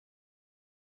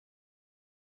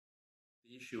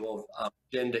the issue of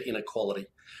gender inequality.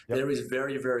 Yep. There is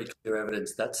very, very clear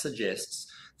evidence that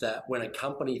suggests that when a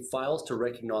company fails to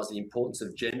recognise the importance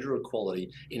of gender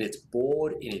equality in its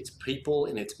board, in its people,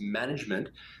 in its management,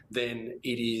 then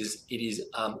it is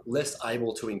less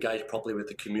able to engage properly with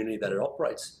the community that it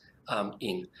operates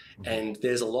in. And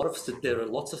there are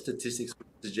lots of statistics which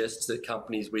suggest that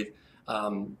companies with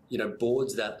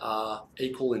boards that are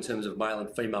equal in terms of male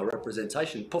and female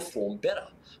representation perform better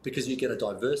because you get a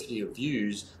diversity of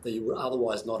views that you would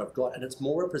otherwise not have got, and it's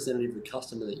more representative of the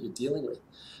customer that you're dealing with.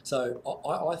 So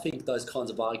I think those kinds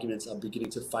of arguments are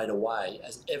beginning to fade away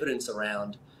as evidence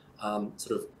around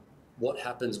sort of what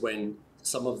happens when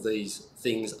some of these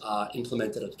things are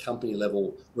implemented at company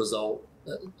level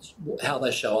how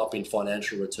they show up in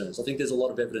financial returns. I think there's a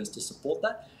lot of evidence to support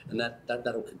that, and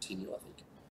that'll continue, I think.